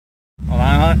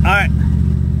Alright.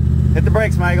 Hit the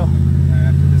brakes, Michael.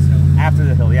 After this hill. After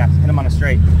the hill, yeah. Hit them on a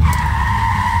straight.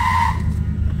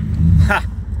 Ha!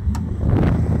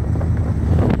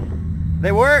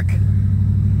 They work!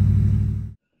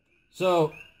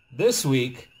 So, this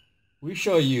week, we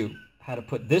show you how to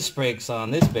put disc brakes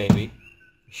on this baby.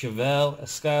 Chevelle, a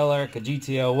Skylark, a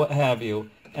GTO, what have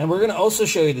you. And we're going to also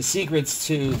show you the secrets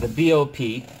to the BOP,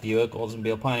 Buick,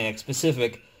 Oldsmobile, Pontiac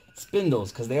specific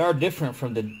spindles, because they are different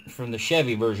from the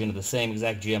Chevy version of the same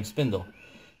exact GM spindle.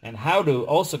 And how to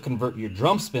also convert your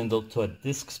drum spindle to a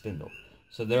disc spindle.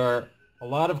 So there are a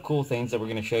lot of cool things that we're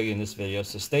going to show you in this video,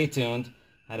 so stay tuned.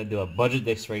 How to do a budget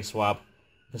disc brake swap.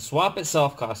 The swap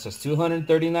itself costs us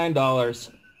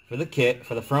 $239 for the kit,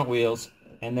 for the front wheels,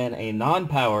 and then a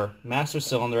non-power master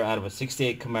cylinder out of a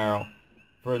 68 Camaro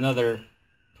for another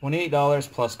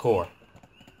 $28 plus core.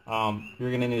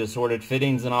 You're going to need assorted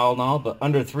fittings and all, but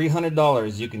under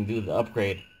 $300 you can do the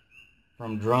upgrade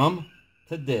from drum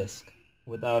to disc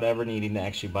without ever needing to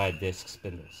actually buy disc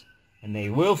spindles. And they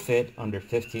will fit under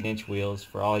 15-inch wheels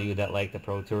for all you that like the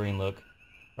pro touring look,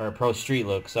 or pro street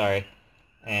look, sorry,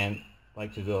 and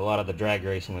like to do a lot of the drag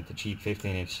racing with the cheap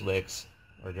 15-inch slicks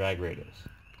or drag radios. So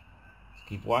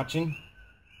keep watching.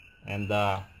 And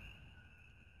right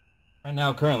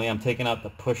now, currently, I'm taking out the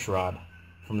push rod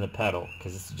from the pedal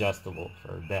because it's adjustable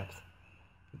for depth.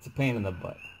 It's a pain in the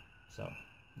butt. So,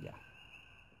 yeah.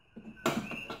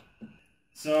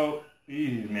 So,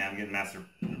 man, I'm getting master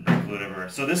brake fluid everywhere.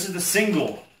 So this is the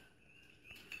single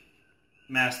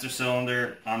master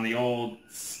cylinder on the old,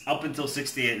 up until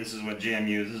 68, this is what GM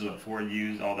used, this is what Ford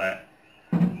used, all that.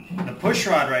 The push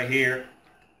rod right here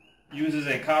uses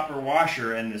a copper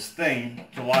washer and this thing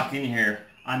to lock in here.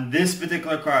 On this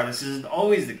particular car, this isn't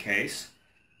always the case,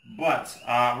 but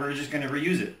we're just going to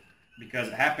reuse it because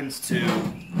it happens to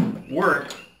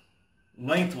work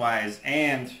lengthwise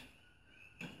and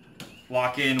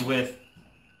lock in with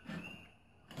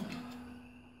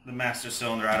the master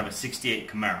cylinder out of a 68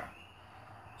 Camaro.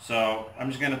 So I'm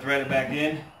just going to thread it back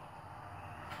in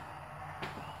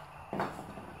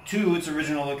to its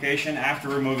original location after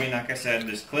removing, like I said,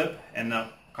 this clip and the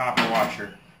copper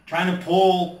washer. Trying to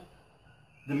pull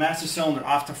the master cylinder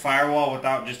off the firewall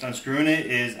without just unscrewing it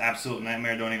is absolute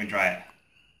nightmare. Don't even try it.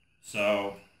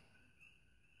 So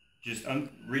just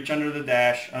reach under the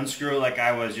dash, unscrew it like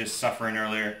I was just suffering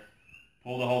earlier,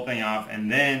 pull the whole thing off,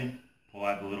 and then pull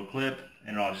out the little clip,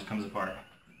 and it all just comes apart.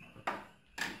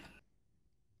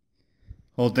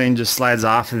 Whole thing just slides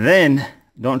off. Then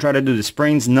don't try to do the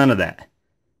springs, none of that.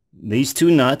 These two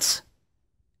nuts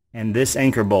and this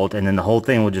anchor bolt, and then the whole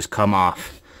thing will just come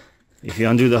off. If you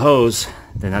undo the hose,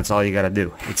 then that's all you got to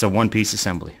do. It's a one-piece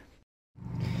assembly.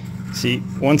 See,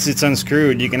 once it's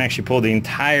unscrewed, you can actually pull the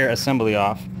entire assembly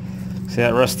off. See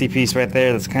that rusty piece right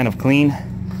there that's kind of clean?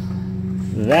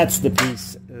 That's the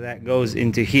piece that goes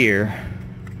into here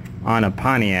on a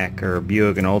Pontiac or a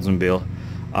Buick and Oldsmobile.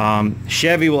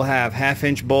 Chevy will have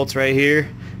 1/2-inch bolts right here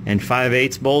and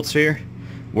 5/8 bolts here,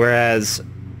 whereas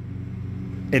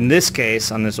in this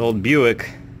case on this old Buick,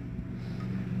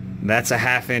 that's a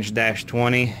 1/2-inch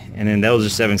 -20, and then those are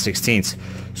 7/16.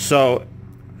 So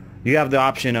you have the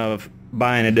option of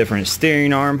buying a different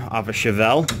steering arm off a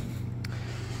Chevelle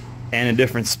and a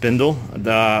different spindle.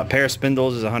 The pair of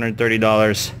spindles is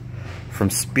 $130 from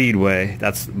Speedway.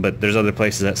 But there's other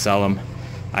places that sell them.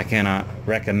 I cannot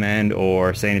recommend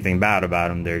or say anything bad about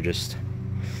them. They're just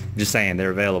saying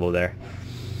they're available there.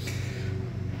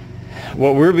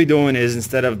 What we'll be doing is,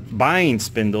 instead of buying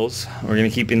spindles, we're going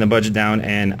to keep the budget down,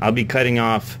 and I'll be cutting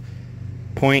off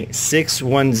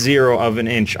 0.610 of an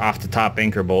inch off the top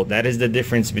anchor bolt. That is the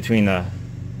difference between a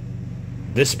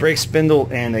disc brake spindle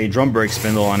and a drum brake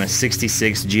spindle on a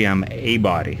 66 GM A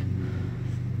body.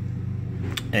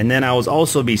 And then I will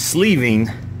also be sleeving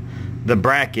the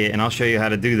bracket, and I'll show you how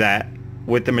to do that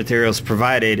with the materials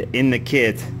provided in the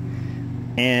kit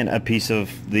and a piece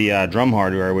of the drum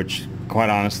hardware, which quite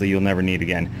honestly you'll never need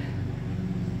again.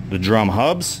 The drum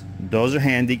hubs, those are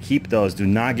handy. Keep those. Do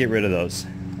not get rid of those,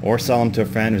 or sell them to a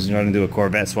friend who's going to do a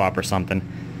Corvette swap or something.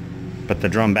 But the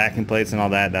drum backing plates and all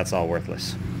that, that's all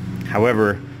worthless.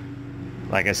 However,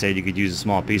 like I said, you could use a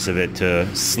small piece of it to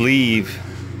sleeve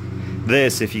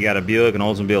this if you got a Buick, an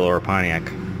Oldsmobile, or a Pontiac.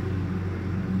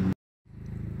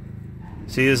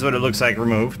 See, this is what it looks like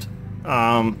removed.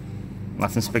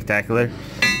 Nothing spectacular.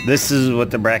 This is what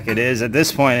the bracket is. At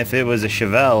this point, if it was a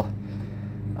Chevelle,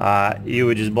 you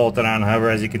would just bolt it on. However,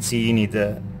 as you can see, you need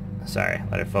to, sorry,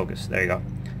 let it focus. There you go.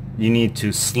 You need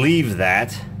to sleeve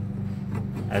that,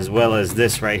 as well as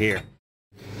this right here.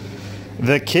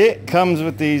 The kit comes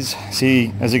with these.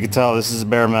 See, as you can tell, this is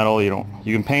bare metal. You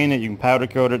can paint it, you can powder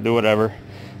coat it, do whatever.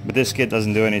 but this kit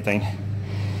doesn't do anything.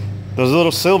 Those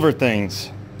little silver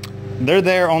things,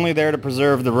 they're only there to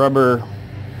preserve the rubber.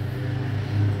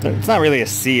 It's not really a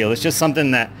seal, it's just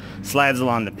something that slides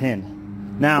along the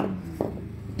pin. Now,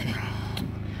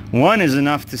 one is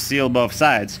enough to seal both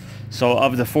sides. So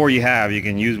of the 4 you have, you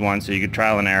can use one, so you could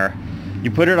trial and error. You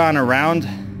put it on a round,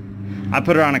 I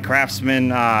put it on a Craftsman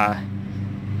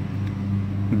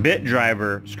bit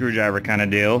driver, screwdriver kind of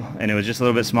deal, and it was just a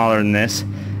little bit smaller than this.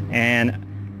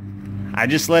 And I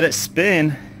just let it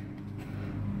spin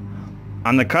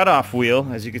on the cutoff wheel.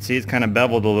 As you can see, it's kind of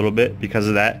beveled a little bit because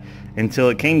of that, until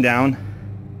it came down.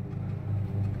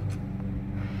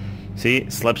 See,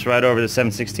 it slips right over the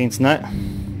 7/16 nut.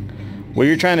 What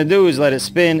you're trying to do is let it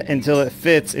spin until it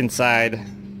fits inside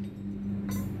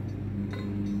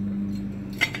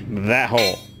that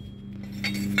hole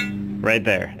right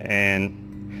there. And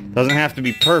it doesn't have to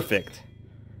be perfect.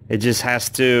 It just has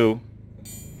to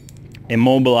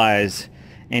immobilize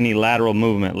any lateral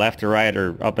movement, left or right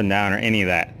or up and down or any of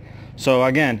that. So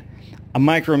again, a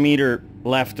micrometer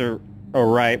left or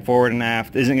right, forward and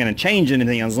aft, isn't going to change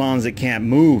anything as long as it can't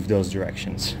move those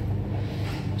directions.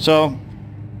 So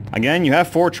again, you have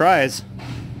 4 tries.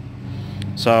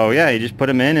 So yeah, you just put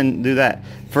them in and do that.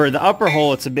 For the upper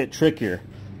hole, it's a bit trickier.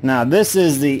 Now this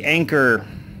is the anchor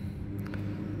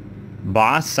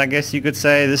boss, I guess you could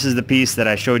say. This is the piece that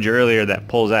I showed you earlier that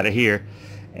pulls out of here.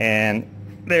 And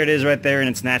there it is right there in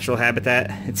its natural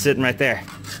habitat. It's sitting right there.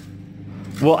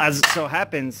 Well, as it so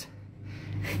happens,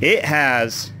 it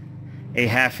has a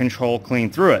 1/2 inch hole clean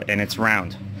through it, and it's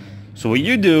round. So what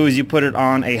you do is you put it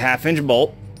on a 1/2 inch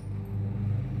bolt,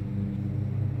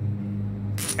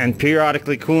 and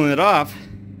periodically cooling it off.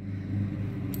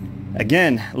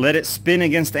 Again, let it spin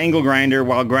against the angle grinder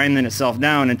while grinding itself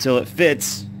down until it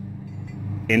fits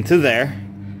into there.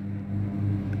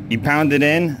 You pound it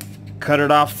in, cut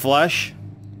it off flush,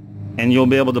 and you'll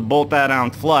be able to bolt that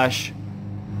on flush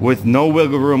with no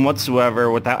wiggle room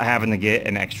whatsoever without having to get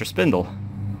an extra spindle.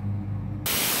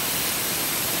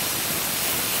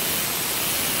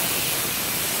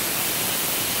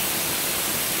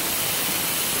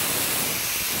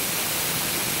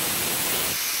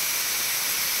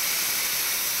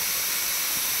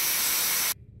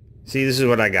 See, this is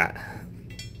what I got.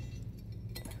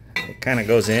 It kind of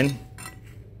goes in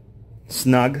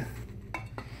snug,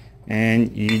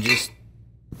 and you just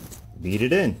beat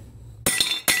it in.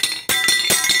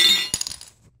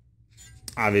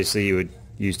 Obviously you would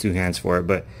use 2 hands for it,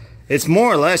 but it's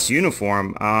more or less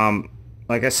uniform.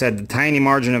 Like I said, the tiny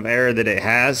margin of error that it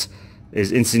has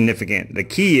is insignificant. The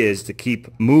key is to keep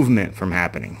movement from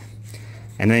happening,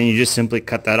 and then you just simply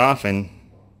cut that off and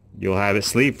you'll have it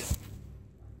sleeved.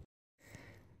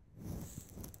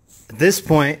 At this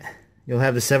point, you'll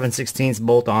have the 7/16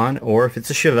 bolt on, or if it's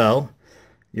a Chevelle,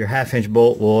 your 1/2 inch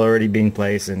bolt will already be in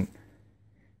place, and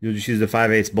you'll just use the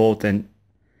 5/8 bolt and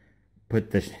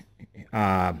put the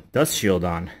dust shield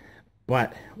on.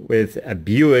 But with a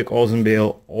Buick,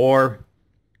 Oldsmobile, or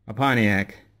a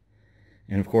Pontiac,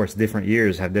 and of course different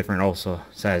years have different also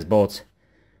size bolts,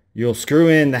 you'll screw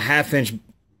in the 1/2 inch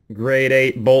grade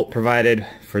 8 bolt provided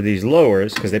for these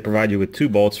lowers, because they provide you with 2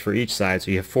 bolts for each side,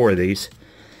 so you have 4 of these.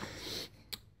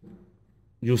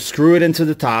 You'll screw it into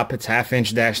the top, it's 1/2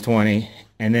 inch -20,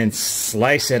 and then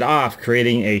slice it off,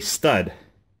 creating a stud.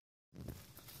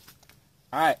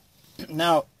 Alright,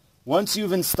 now once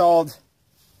you've installed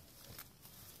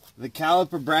the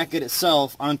caliper bracket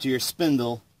itself onto your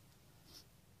spindle,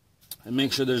 and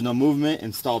make sure there's no movement,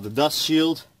 install the dust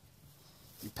shield,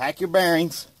 you pack your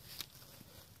bearings,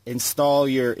 install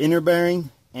your inner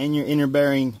bearing and your inner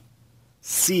bearing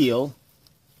seal,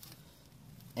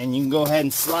 and you can go ahead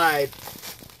and slide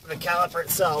the caliper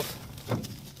itself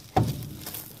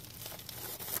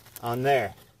on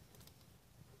there.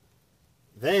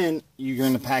 Then you're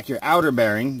going to pack your outer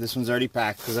bearing. This one's already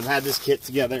packed because I've had this kit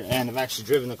together and I've actually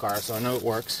driven the car, so I know it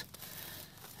works.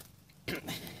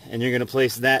 And you're going to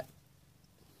place that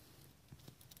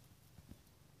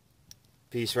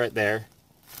piece right there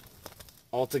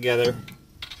all together,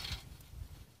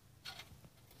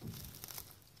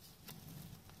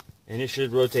 and it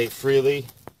should rotate freely.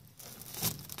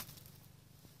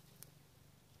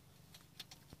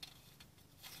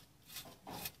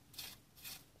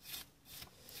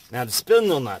 Now the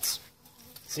spindle nuts,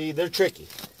 see, they're tricky.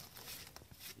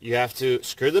 You have to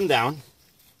screw them down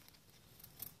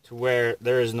to where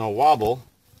there is no wobble,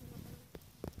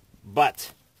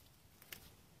 but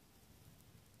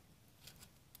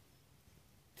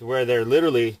to where they're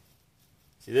literally,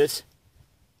 see this?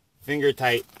 Finger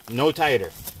tight, no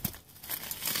tighter.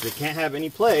 They can't have any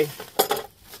play.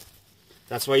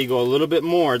 That's why you go a little bit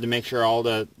more to make sure all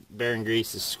the bearing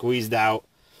grease is squeezed out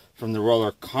from the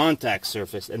roller contact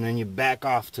surface, and then you back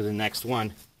off to the next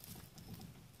one.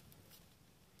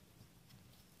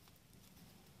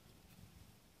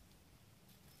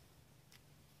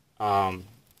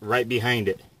 Right behind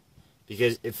it,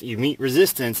 because if you meet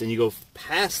resistance and you go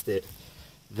past it,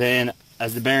 then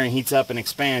as the bearing heats up and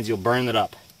expands, you'll burn it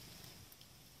up.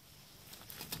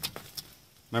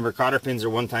 Remember, cotter pins are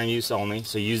one-time use only,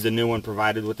 so use the new one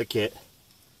provided with the kit.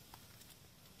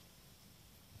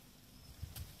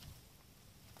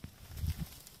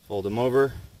 Fold them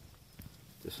over.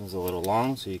 This one's a little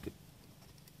long, so you could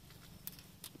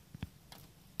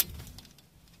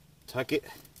tuck it.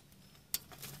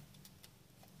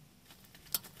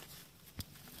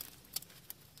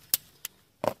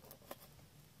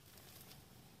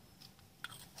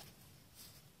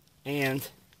 And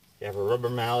if you have a rubber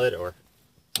mallet or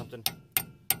something,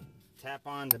 tap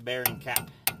on the bearing cap.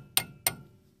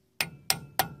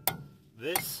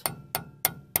 This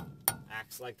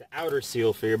acts like the outer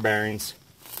seal for your bearings,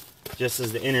 just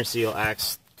as the inner seal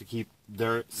acts to keep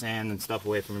dirt, sand, and stuff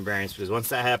away from your bearings, because once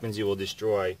that happens, you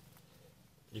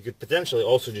could potentially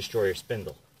also destroy your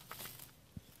spindle.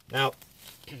 Now,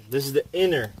 this is the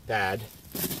inner pad.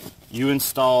 You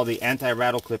install the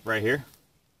anti-rattle clip right here.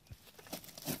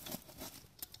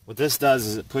 What this does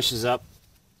is it pushes up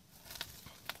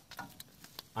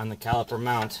on the caliper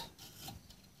mount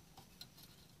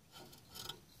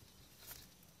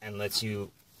and lets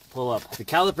you pull up. The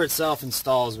caliper itself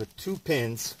installs with 2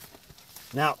 pins.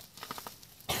 Now,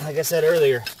 like I said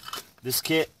earlier, this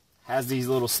kit has these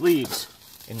little sleeves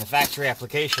in the factory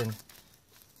application,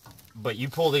 but you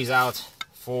pull these out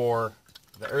for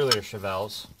the earlier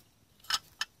Chevelles.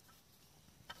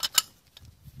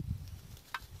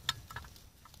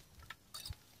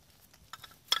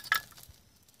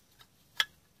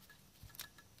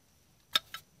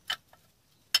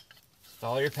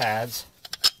 Install your pads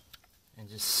and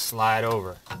just slide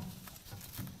over.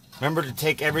 Remember to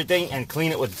take everything and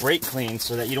clean it with brake clean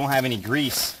so that you don't have any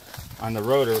grease on the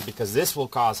rotor, because this will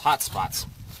cause hot spots.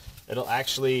 It'll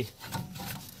actually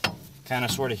kind of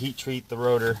sort of heat treat the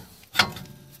rotor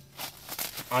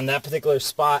on that particular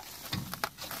spot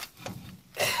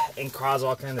and cause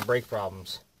all kinds of brake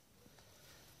problems.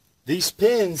 These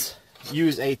pins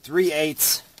use a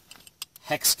 3/8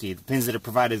 hex key, the pins that are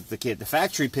provided with the kit. The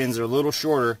factory pins are a little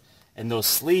shorter and those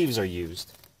sleeves are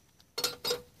used,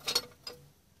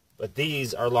 but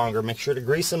these are longer. Make sure to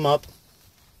grease them up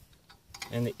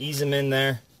and to ease them in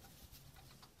there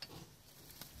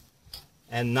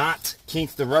and not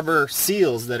kink the rubber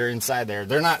seals that are inside there.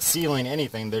 They're not sealing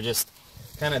anything, they're just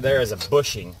kind of there as a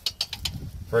bushing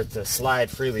for it to slide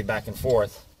freely back and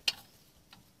forth.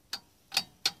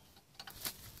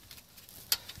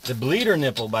 The bleeder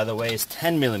nipple, by the way, is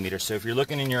 10 millimeters. So if you're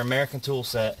looking in your American tool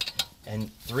set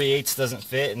and 3/8 doesn't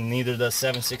fit and neither does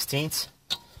 7/16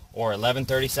 or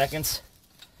 11/32,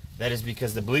 that is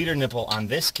because the bleeder nipple on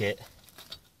this kit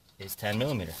is 10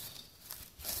 millimeter.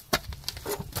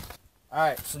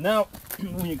 Alright, so now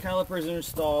when your calipers are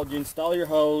installed, you install your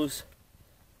hose,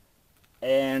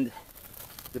 and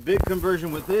the big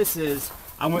conversion with this is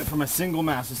I went from a single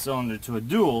master cylinder to a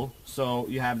dual, so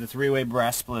you have the 3-way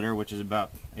brass splitter, which is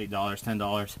about $8,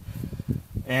 $10,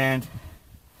 and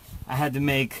I had to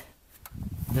make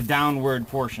the downward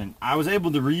portion. I was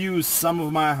able to reuse some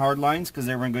of my hard lines because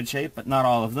they were in good shape, but not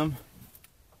all of them.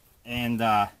 And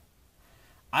I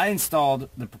installed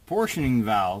the proportioning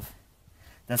valve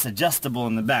that's adjustable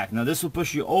in the back. Now this will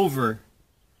push you over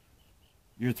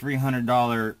your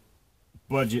 $300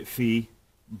 budget fee,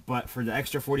 but for the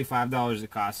extra $45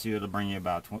 it costs you, it'll bring you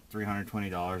about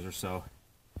 $320 or so.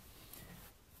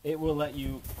 It will let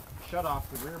you shut off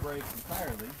the rear brakes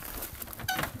entirely.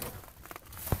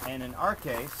 And in our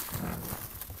case,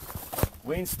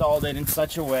 we installed it in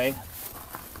such a way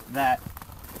that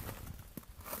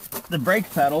the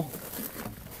brake pedal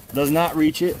does not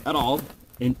reach it at all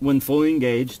when fully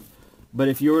engaged. But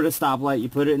if you were at a stoplight, you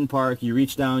put it in park, you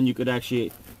reach down, you could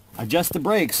actually adjust the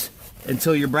brakes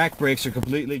until your back brakes are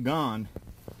completely gone,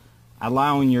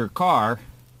 allowing your car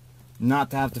not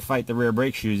to have to fight the rear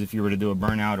brake shoes if you were to do a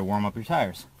burnout or warm up your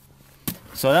tires.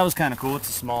 So that was kind of cool. It's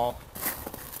a small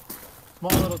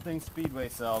little thing Speedway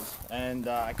sells, and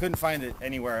I couldn't find it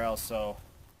anywhere else, so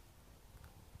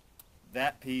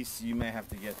that piece you may have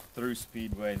to get through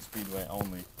Speedway and Speedway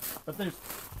only. But there's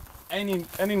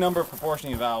any number of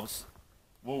proportioning valves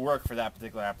will work for that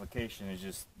particular application. It's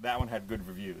just that one had good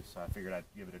reviews, so I figured I'd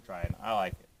give it a try, and I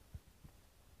like it.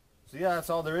 So yeah, that's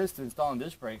all there is to installing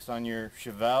disc brakes on your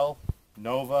Chevelle,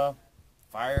 Nova,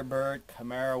 Firebird,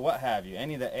 Camaro, what have you.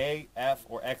 Any of the A, F,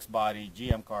 or X body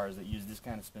GM cars that use this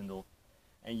kind of spindle,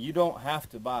 And you don't have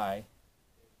to buy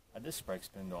a disc brake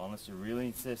spindle unless you really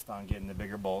insist on getting the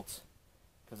bigger bolts.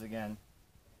 Because again,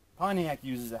 Pontiac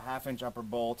uses a 1/2 inch upper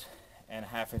bolt and a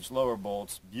 1/2 inch lower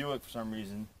bolts. Buick, for some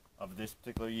reason, of this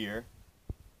particular year,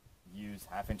 used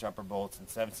 1/2 inch upper bolts and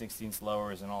 7/16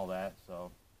 lowers and all that.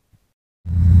 So,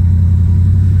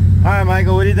 all right,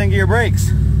 Michael, what do you think of your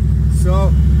brakes?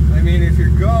 So, I mean, if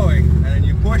you're going and then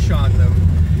you push on them,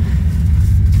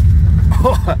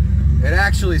 it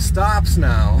actually stops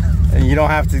now. And you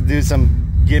don't have to do some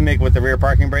gimmick with the rear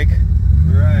parking brake?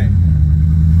 Right.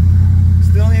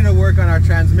 Still need to work on our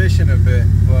transmission a bit,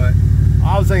 but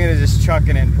I was thinking of just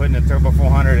chucking it and putting a Turbo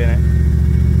 400 in it.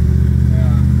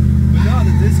 yeah. But no,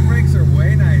 the disc brakes are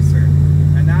way nicer.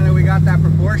 And now that we got that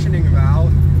proportioning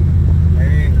valve, I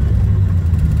mean,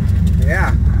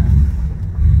 yeah,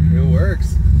 it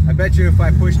works. I bet you if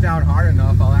I push down hard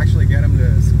enough, I'll actually get them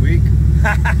to squeak.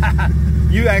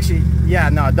 You actually, yeah,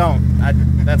 no, don't.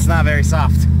 That's not very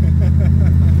soft.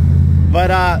 But,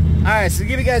 alright, so to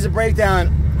give you guys a breakdown,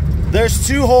 there's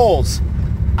 2 holes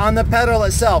on the pedal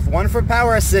itself, one for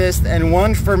power assist and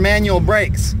one for manual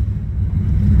brakes.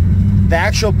 The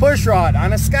actual push rod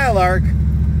on a Skylark,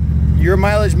 your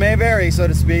mileage may vary, so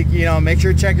to speak, you know, make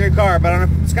sure to check your car, but on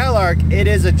a Skylark, it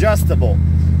is adjustable.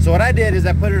 So what I did is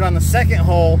I put it on the second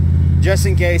hole, just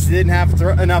in case it didn't have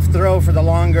enough throw for the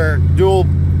longer dual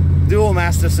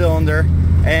master cylinder,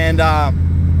 and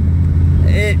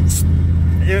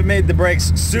it made the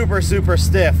brakes super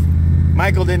stiff.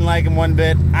 Michael didn't like them one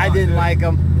bit. I didn't like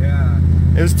them. Yeah.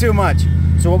 It was too much.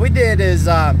 So what we did is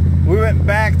we went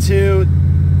back to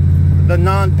the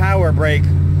non-power brake,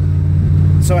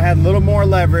 so it had a little more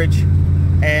leverage,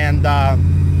 and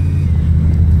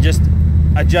just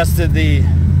adjusted the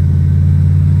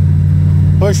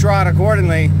push rod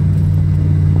accordingly,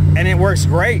 and it works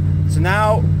great. So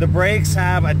now the brakes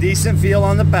have a decent feel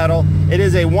on the pedal. It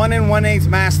is a 1 1/8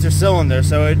 master cylinder,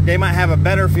 so they might have a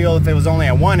better feel if it was only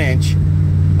a 1 inch,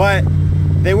 but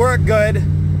they work good,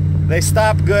 they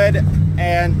stop good,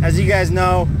 and as you guys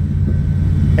know,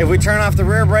 if we turn off the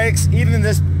rear brakes, even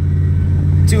this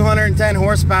 210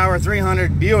 horsepower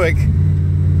 300 Buick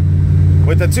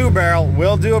with a 2-barrel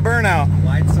will do a burnout.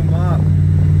 Lights them up.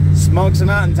 Smokes them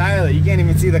out entirely. You can't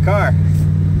even see the car.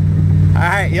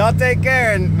 Alright, y'all take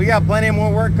care, and we got plenty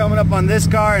more work coming up on this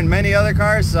car and many other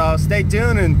cars, so stay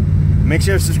tuned and make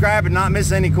sure to subscribe and not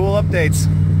miss any cool updates.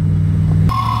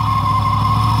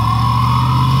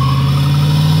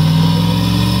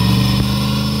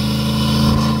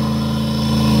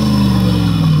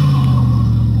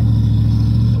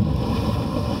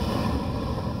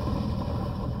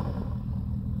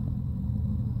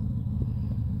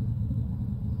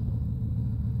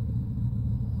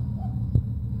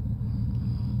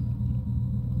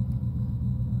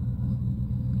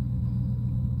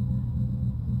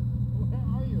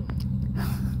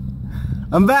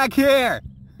 I'm back here.